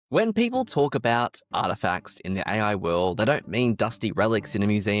When people talk about artifacts in the AI world, they don't mean dusty relics in a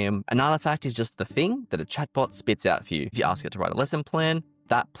museum. An artifact is just the thing that a chatbot spits out for you. If you ask it to write a lesson plan,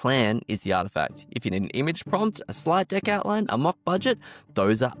 that plan is the artifact. If you need an image prompt, a slide deck outline, a mock budget,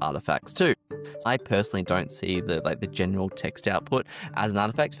 those are artifacts too. I personally don't see the general text output as an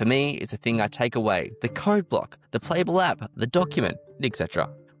artifact. For me, it's a thing I take away. The code block, the playable app, the document, etc.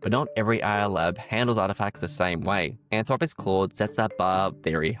 But not every AI lab handles artifacts the same way. Anthropic's Claude sets that bar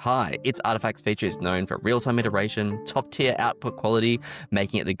very high. Its artifacts feature is known for real-time iteration, top-tier output quality,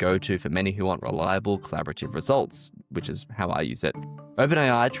 making it the go-to for many who want reliable collaborative results, which is how I use it.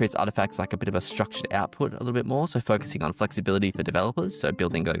 OpenAI treats artifacts like a bit of a structured output a little bit more, so focusing on flexibility for developers, so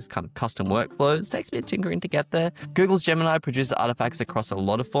building those kind of custom workflows takes a bit of tinkering to get there. Google's Gemini produces artifacts across a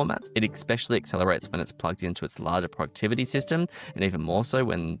lot of formats. It especially accelerates when it's plugged into its larger productivity system, and even more so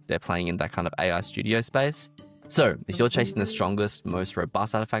when they're playing in that kind of AI studio space. So, if you're chasing the strongest, most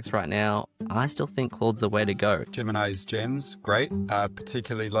robust artifacts right now, I still think Claude's the way to go. Gemini's gems, great.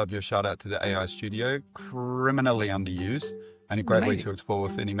 Particularly love your shout out to the AI Studio. Criminally underused and a great way to explore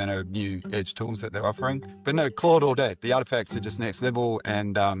with any manner of new edge tools that they're offering. But no, Claude all day. The artifacts are just next level,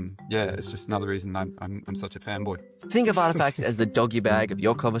 and yeah, it's just another reason I'm such a fanboy. Think of artifacts as the doggy bag of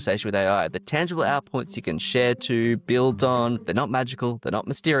your conversation with AI, the tangible outputs you can share to, build on. They're not magical, they're not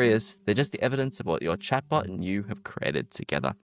mysterious, they're just the evidence of what your chatbot and you have created together.